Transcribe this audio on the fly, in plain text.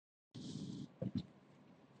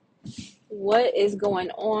What is going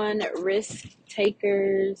on, risk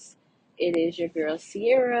takers? It is your girl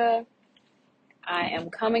Sierra. I am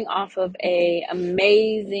coming off of a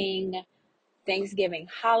amazing Thanksgiving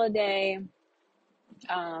holiday.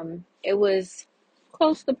 It was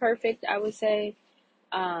close to perfect, I would say.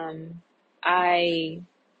 Um, I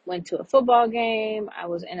went to a football game. I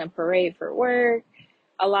was in a parade for work.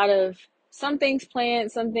 A lot of some things planned,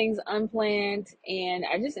 some things unplanned, and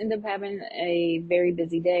I just ended up having a very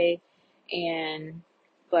busy day. And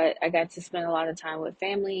but I got to spend a lot of time with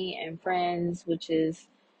family and friends, which is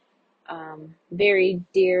very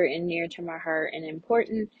dear and near to my heart and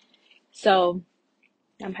important. So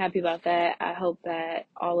I'm happy about that. I hope that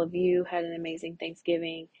all of you had an amazing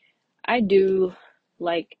Thanksgiving. I do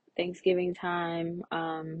like Thanksgiving time.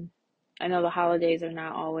 I know the holidays are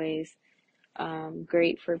not always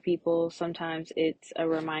great for people. Sometimes it's a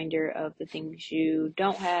reminder of the things you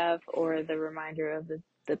don't have, or the reminder of the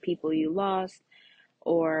people you lost,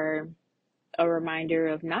 or a reminder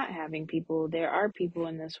of not having people. There are people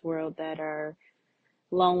in this world that are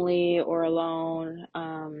lonely or alone.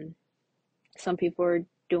 Some people are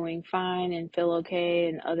doing fine and feel okay,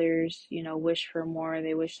 and others, wish for more.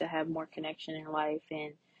 They wish to have more connection in life,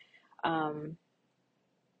 and um,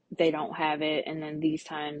 they don't have it. And then these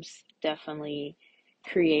times definitely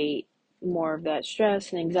create more of that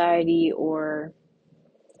stress and anxiety, or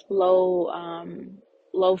low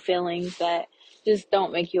low feelings that just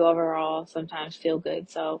don't make you overall sometimes feel good.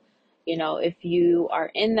 So, if you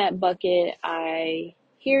are in that bucket, I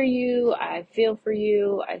hear you, I feel for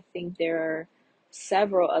you. I think there are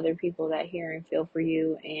several other people that hear and feel for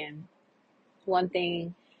you. And one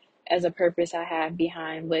thing, as a purpose I have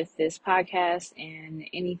behind with this podcast and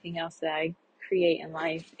anything else that I create in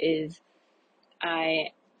life, is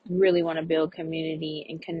I really want to build community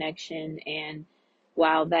and connection. And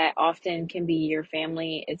while that often can be your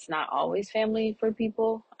family, it's not always family for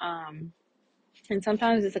people. And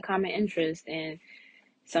sometimes it's a common interest, and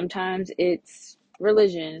sometimes it's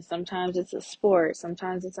religion, sometimes it's a sport,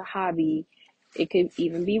 sometimes it's a hobby. It could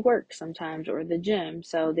even be work sometimes, or the gym.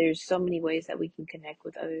 So there's so many ways that we can connect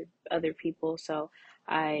with other people. So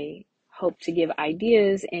I hope to give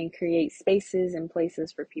ideas and create spaces and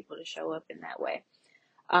places for people to show up in that way.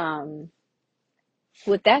 Um,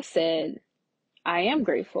 with that said, I am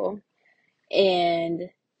grateful. And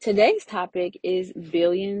today's topic is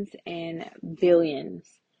billions and billions.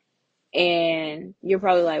 And you're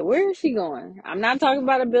probably like, where is she going? I'm not talking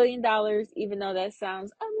about $1 billion, even though that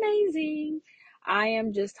sounds amazing. I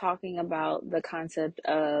am just talking about the concept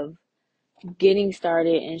of getting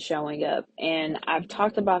started and showing up. And I've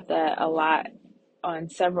talked about that a lot on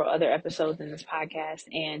several other episodes in this podcast,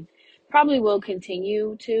 and probably will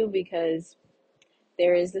continue to, because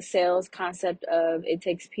there is the sales concept of it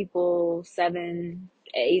takes people 7,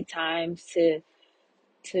 8 times to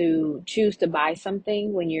choose to buy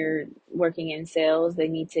something. When you're working in sales, they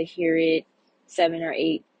need to hear it 7 or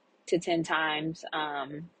 8 to 10 times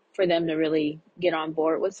for them to really get on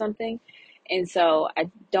board with something. And so I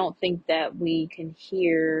don't think that we can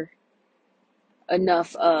hear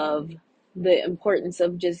enough of the importance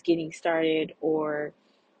of just getting started, or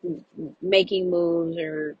making moves,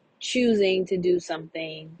 or choosing to do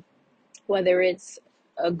something, whether it's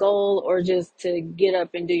a goal or just to get up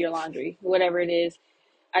and do your laundry, whatever it is.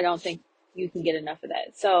 I don't think you can get enough of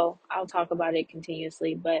that. So I'll talk about it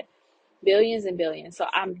continuously, but billions and billions. So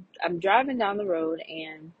I'm driving down the road,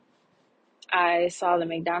 and I saw the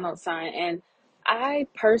McDonald's sign, and I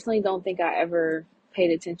personally don't think I ever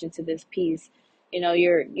paid attention to this piece.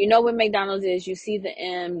 What McDonald's is. You see the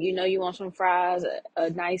M, you want some fries, a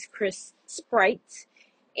nice crisp Sprite,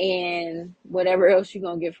 and whatever else you're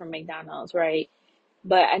gonna get from McDonald's, right?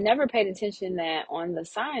 But I never paid attention that on the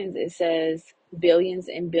signs it says billions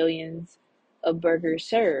and billions of burgers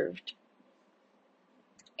served.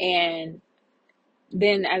 And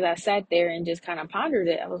then as I sat there and just kind of pondered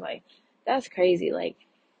it, I was like, that's crazy. Like,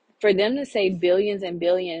 for them to say billions and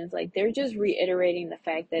billions, like, they're just reiterating the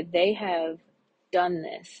fact that they have done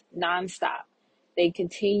this nonstop. They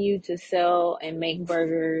continue to sell and make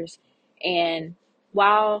burgers. And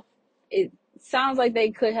while it sounds like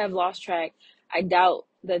they could have lost track, I doubt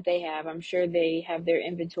that they have. I'm sure they have their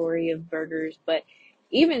inventory of burgers, but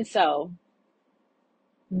even so,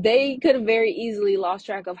 they could have very easily lost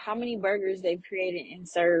track of how many burgers they've created and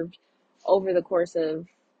served over the course of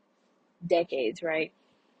decades, right?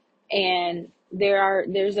 And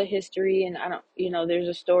there's a history, and I don't, there's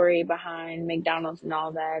a story behind McDonald's and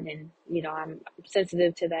all that, and I'm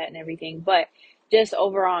sensitive to that and everything. But just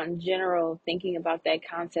overall in general, thinking about that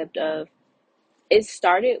concept of, it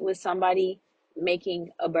started with somebody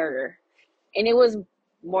making a burger, and it was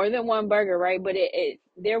more than one burger, right? But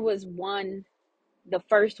there was one, the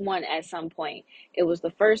first one at some point. It was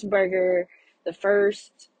the first burger, the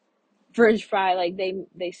first French fry. Like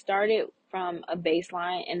they started from a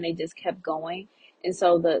baseline and they just kept going. And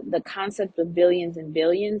so the concept of billions and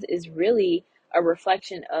billions is really a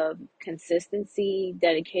reflection of consistency,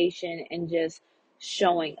 dedication, and just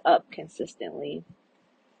showing up consistently.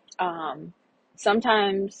 Um,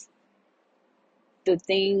 Sometimes the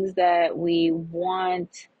things that we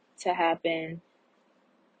want to happen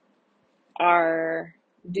are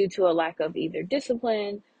due to a lack of either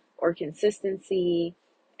discipline or consistency,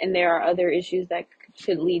 and there are other issues that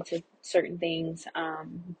could lead to certain things.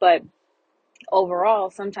 But overall,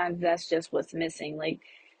 sometimes that's just what's missing. Like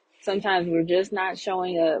sometimes we're just not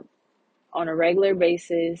showing up on a regular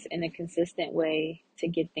basis in a consistent way to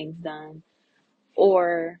get things done,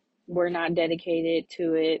 or we're not dedicated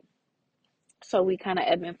to it. So we kind of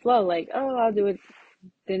ebb and flow, like, oh, I'll do it,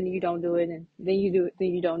 then you don't do it, and then you do it, then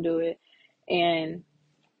you don't do it. And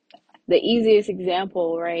the easiest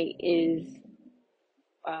example, right, is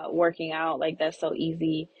working out. Like that's so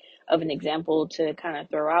easy of an example to kind of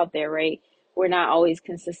throw out there, right? We're not always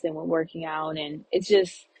consistent with working out, and it's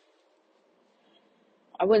just,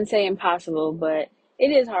 I wouldn't say impossible, but it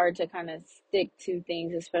is hard to kind of stick to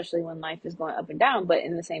things, especially when life is going up and down. But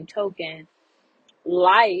in the same token,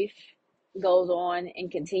 life goes on and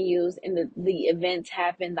continues, and the events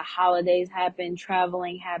happen, the holidays happen,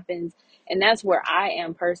 traveling happens. And that's where I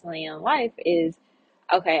am personally in life is,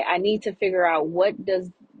 okay, I need to figure out what does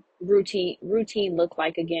routine look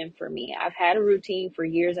like again for me. I've had a routine for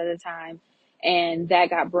years at a time, and that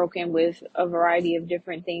got broken with a variety of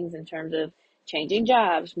different things in terms of changing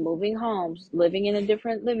jobs, moving homes, living in a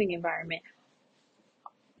different living environment,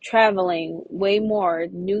 traveling way more,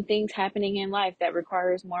 new things happening in life that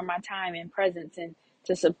requires more of my time and presence, and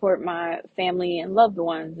to support my family and loved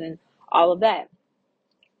ones and all of that.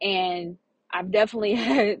 And I've definitely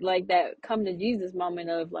had like that come to Jesus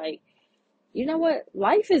moment of like, you know what?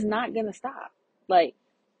 Life is not going to stop. Like,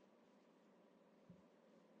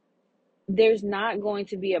 there's not going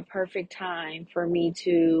to be a perfect time for me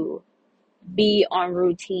to be on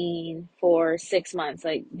routine for 6 months.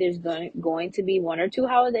 Like, there's going to be one or two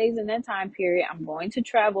holidays in that time period. I'm going to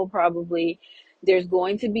travel probably. There's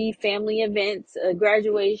going to be family events, a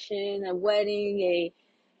graduation, a wedding,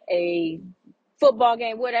 a football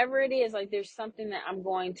game, whatever it is. Like, there's something that I'm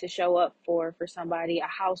going to show up for somebody, a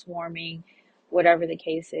housewarming, whatever the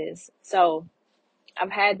case is. So I've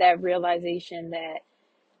had that realization that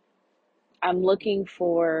I'm looking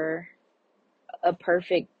for a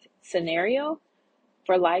perfect scenario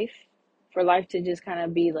for life, for life to just kind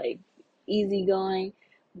of be like easygoing,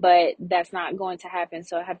 but that's not going to happen.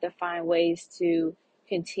 So I have to find ways to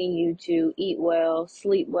continue to eat well,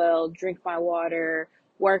 sleep well, drink my water,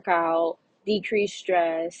 work out, decrease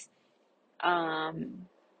stress, um,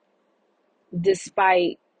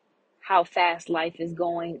 despite how fast life is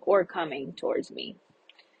going or coming towards me.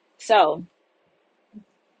 So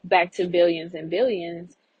back to billions and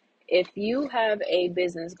billions. If you have a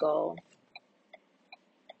business goal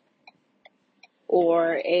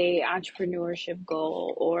or a entrepreneurship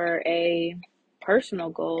goal or a personal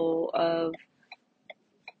goal of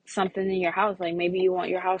something in your house, like maybe you want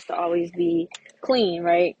your house to always be clean,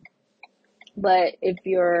 right? But if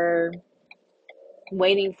you're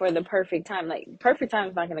waiting for the perfect time, like perfect time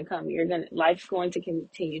is not going to come. Life's going to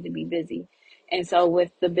continue to be busy. And so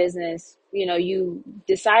with the business, you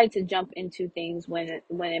decide to jump into things when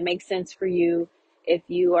it makes sense for you. If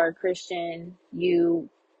you are a Christian, you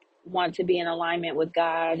want to be in alignment with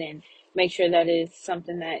God and make sure that is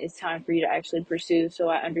something that is time for you to actually pursue. So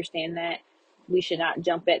I understand that we should not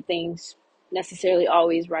jump at things necessarily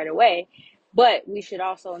always right away, but we should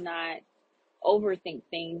also not overthink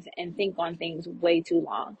things and think on things way too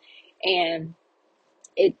long. And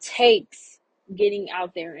it takes getting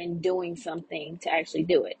out there and doing something to actually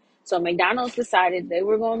do it. So McDonald's decided they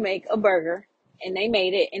were going to make a burger, and they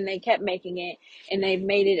made it, and they kept making it, and they've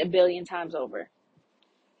made it a billion times over.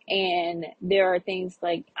 And there are things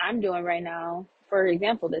like I'm doing right now, for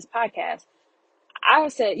example, this podcast. I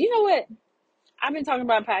said, you know what? I've been talking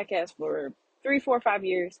about podcasts for 3, 4, 5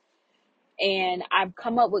 years, and I've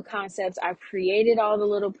come up with concepts. I've created all the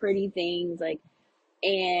little pretty things, like,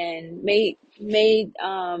 and made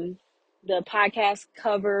the podcast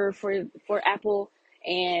cover for Apple,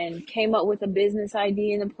 and came up with a business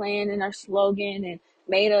idea and a plan and our slogan, and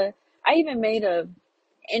I even made a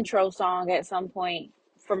intro song at some point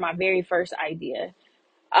for my very first idea.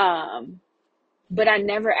 Um, but I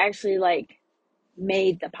never actually like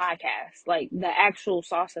made the podcast, like the actual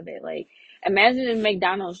sauce of it. Like, imagine if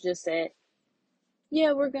McDonald's just said,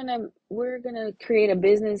 Yeah, we're gonna create a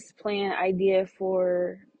business plan idea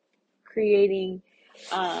for creating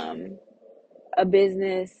um a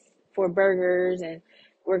business for burgers, and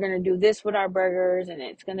we're gonna do this with our burgers, and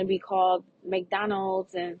it's gonna be called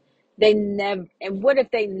McDonald's. And they never, and what if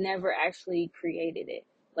they never actually created it?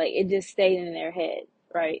 Like it just stayed in their head,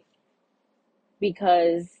 right?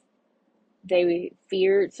 Because they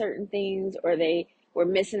feared certain things, or they were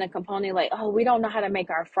missing a component, like, oh, we don't know how to make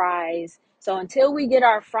our fries. So until we get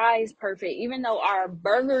our fries perfect, even though our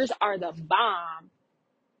burgers are the bomb,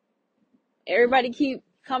 everybody keep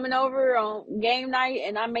coming over on game night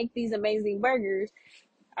and I make these amazing burgers.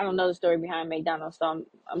 I don't know the story behind McDonald's, so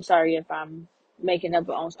I'm sorry if I'm making up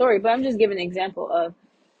my own story, but I'm just giving an example of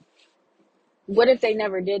what if they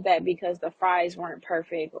never did that because the fries weren't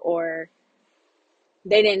perfect, or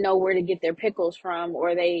they didn't know where to get their pickles from,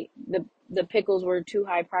 or the pickles were too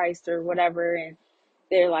high priced or whatever, and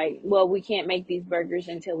they're like, well, we can't make these burgers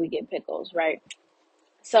until we get pickles, right?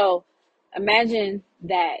 So imagine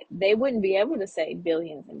that they wouldn't be able to say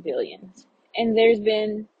billions and billions. And there's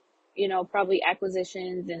been, probably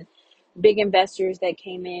acquisitions and big investors that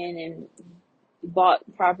came in and bought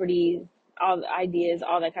property, all the ideas,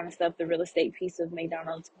 all that kind of stuff, the real estate piece of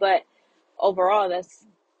McDonald's. But overall, that's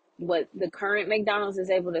what the current McDonald's is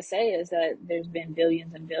able to say, is that there's been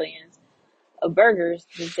billions and billions of burgers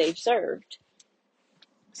that they've served.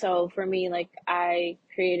 So for me, like, I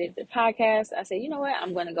created the podcast. I said, you know what?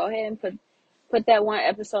 I'm going to go ahead and put that one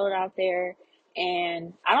episode out there.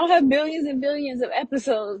 And I don't have billions and billions of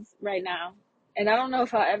episodes right now. And I don't know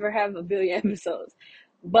if I'll ever have a billion episodes.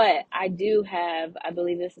 But I do have, I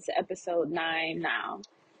believe this is episode 9 now.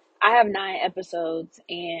 I have 9 episodes,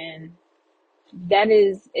 and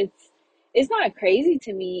it's not crazy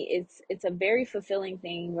to me. It's a very fulfilling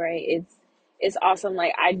thing, right? It's awesome.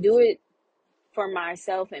 Like, I do it for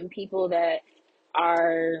myself and people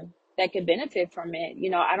are that could benefit from it.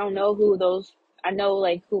 I don't know I know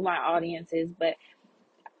like who my audience is, but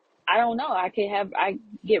I don't know. I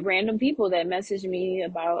get random people that message me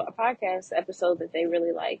about a podcast episode that they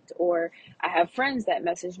really liked, or I have friends that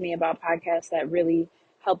message me about podcasts that really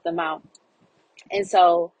help them out. And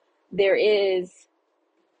so there is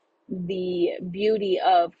the beauty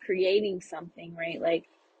of creating something, right? Like,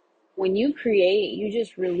 when you create, you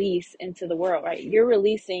just release into the world, right? You're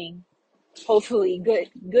releasing, hopefully,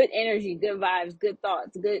 good energy, good vibes, good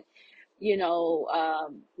thoughts, good,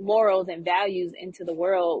 morals and values into the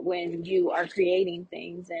world when you are creating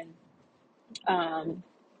things. And um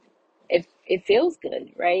it feels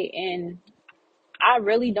good, right? And I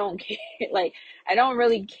really don't care. Like, I don't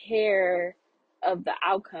really care of the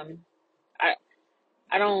outcome. I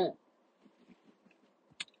i don't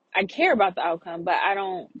i care about the outcome, but I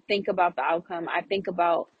don't think about the outcome. I think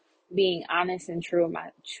about being honest and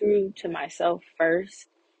true to myself first,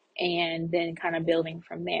 and then kind of building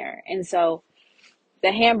from there. And so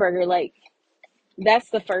the hamburger, like, that's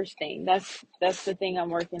the first thing. That's the thing I'm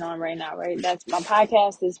working on right now, right? That's my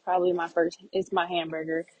podcast is probably my first. It's my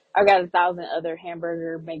hamburger. I've got 1,000 other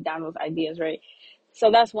hamburger McDonald's ideas, right?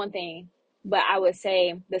 So that's one thing. But I would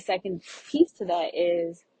say the second piece to that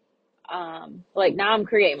is, like, now I'm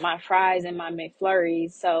creating my fries and my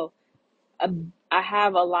McFlurries. So uh, I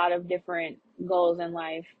have a lot of different goals in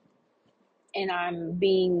life, and I'm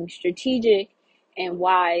being strategic and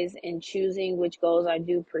wise in choosing which goals I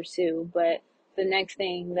do pursue. But the next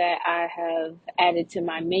thing that I have added to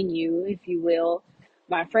my menu, if you will,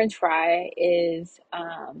 my French fry, is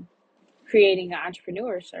creating an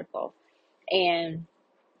entrepreneur circle. And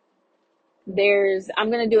I'm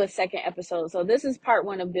going to do a second episode. So this is part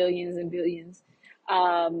 1 of Billions and Billions.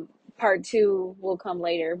 Part 2 will come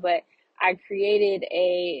later, but I created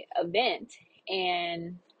a event,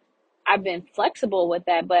 and I've been flexible with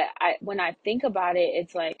that. But when I think about it,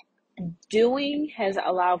 it's like, doing has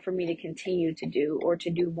allowed for me to continue to do, or to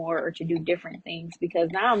do more, or to do different things, because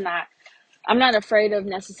now I'm not afraid of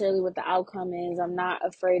necessarily what the outcome is. I'm not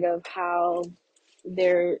afraid of how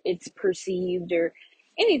it's perceived or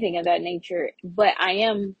anything of that nature. But I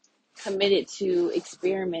am committed to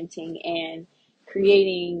experimenting and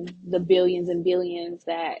creating the billions and billions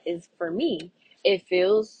that is for me. It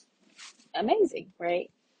feels amazing,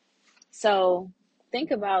 right? So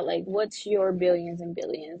think about, like, what's your billions and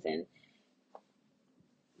billions. And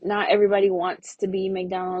not everybody wants to be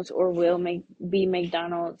McDonald's or will be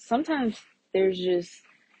McDonald's. Sometimes there's just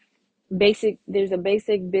there's a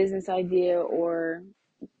basic business idea, or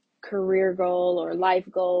career goal, or life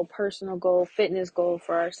goal, personal goal, fitness goal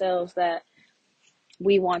for ourselves that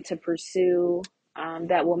we want to pursue,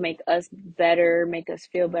 that will make us better, make us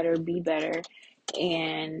feel better, be better.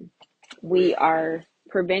 And we are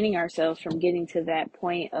preventing ourselves from getting to that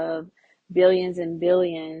point of billions and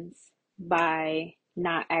billions by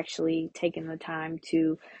not actually taking the time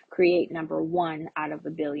to create number one out of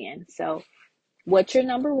a billion. So, what's your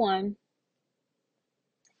number one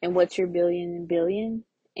and what's your billion and billion?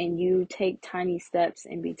 And you take tiny steps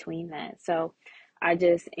in between that. So, I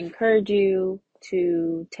just encourage you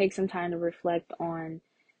to take some time to reflect on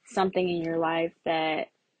something in your life that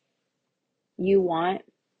you want.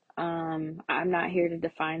 I'm not here to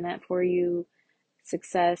define that for you.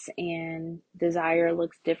 Success and desire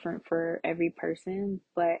looks different for every person,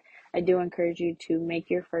 but I do encourage you to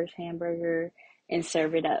make your first hamburger and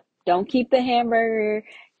serve it up. Don't keep the hamburger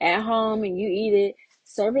at home and you eat it.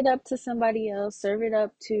 Serve it up to somebody else. Serve it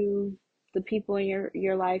up to the people in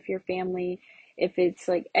your life, your family. If it's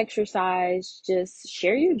like exercise, just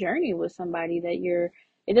share your journey with somebody that you're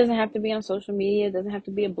it doesn't have to be on social media, it doesn't have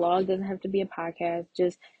to be a blog, it doesn't have to be a podcast.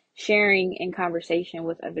 Just sharing in conversation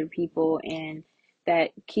with other people, and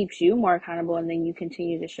that keeps you more accountable, and then you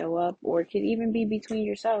continue to show up. Or it could even be between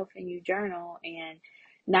yourself and you journal, and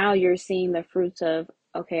now you're seeing the fruits of,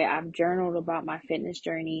 okay, I've journaled about my fitness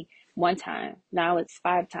journey one time, now it's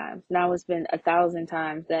 5 times, now it's been 1,000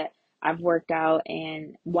 times that I've worked out,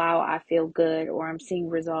 and wow, I feel good, or I'm seeing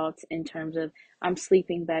results in terms of I'm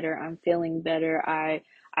sleeping better, I'm feeling better, I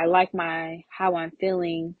like my how I'm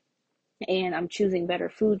feeling, and I'm choosing better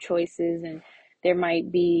food choices, and there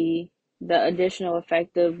might be the additional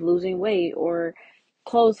effect of losing weight or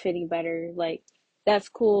clothes fitting better. Like, that's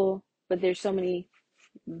cool, but there's so many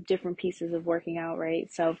different pieces of working out, right?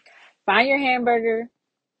 So find your hamburger.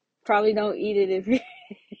 Probably don't eat it if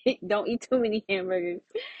you don't eat too many hamburgers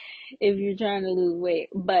if you're trying to lose weight,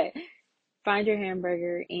 but find your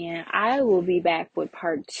hamburger, and I will be back with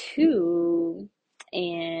part two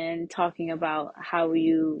and talking about how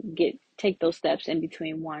you take those steps in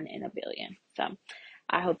between 1 and 1 billion. So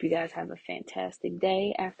I hope you guys have a fantastic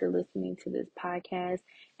day after listening to this podcast,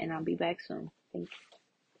 and I'll be back soon. Thank you.